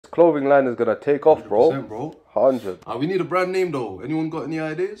clothing line is gonna take off, bro. 100%, 100. We need a brand name though. Anyone got any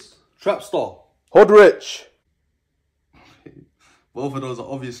ideas? Trapstar. Hood Rich. Both of those are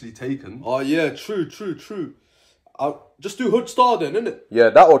obviously taken. Oh yeah, true. Just do Hood Star then, innit? Yeah,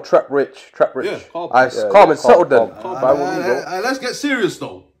 that or Trap Rich. Trap Rich. Yeah, calm. Calm and settled then. Let's get serious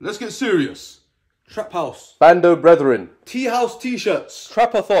though. Let's get serious. Trap House. Bando Brethren. Tea House T-shirts.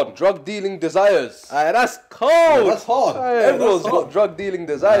 Trapathon. Drug dealing desires. That's cold. Yeah, that's hard. Everyone's got drug dealing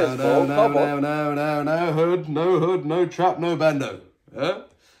desires, bro. Come on. No hood, no trap, no bando. Yeah?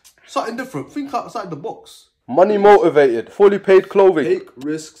 Something different. Think outside the box. Money motivated. Fully paid clothing. Take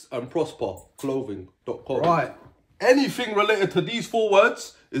risks and prosper. Clothing.com. Right. Anything related to these 4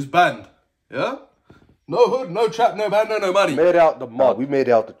 words is banned. Yeah? No hood, no trap, no bando, no money. Made it out the mud. We made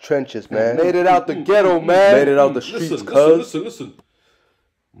it out the trenches, man. Made it out the ghetto, man. Made it out the streets, Listen.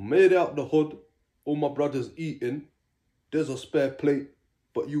 Made it out the hood. All my brothers eating. There's a spare plate,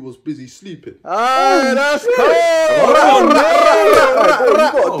 but you was busy sleeping. That's cold.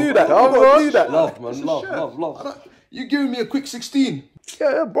 You gotta do that. Love, man. Love. You giving me a quick 16.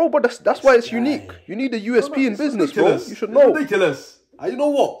 Yeah, bro, but that's why it's unique. You need a USP in business, bro. You should know. Ridiculous. And you know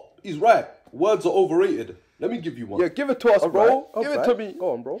what? He's right. Words are overrated. Let me give you one. Yeah, give it to us, bro. Give it to me.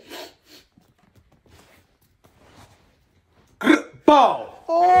 Go on, bro. Bow!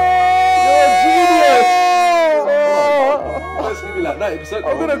 Oh, you're a genius! Let's give me like 90%.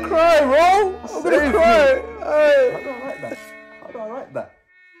 I'm gonna cry, bro. I'm gonna cry. How do I write that?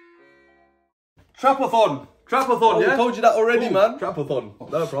 Trapathon, yeah? I told you that already, man. Trapathon.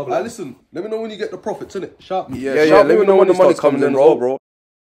 No problem. Listen, let me know when you get the profits, innit? Shout me. Yeah, let me know when the money comes in, bro.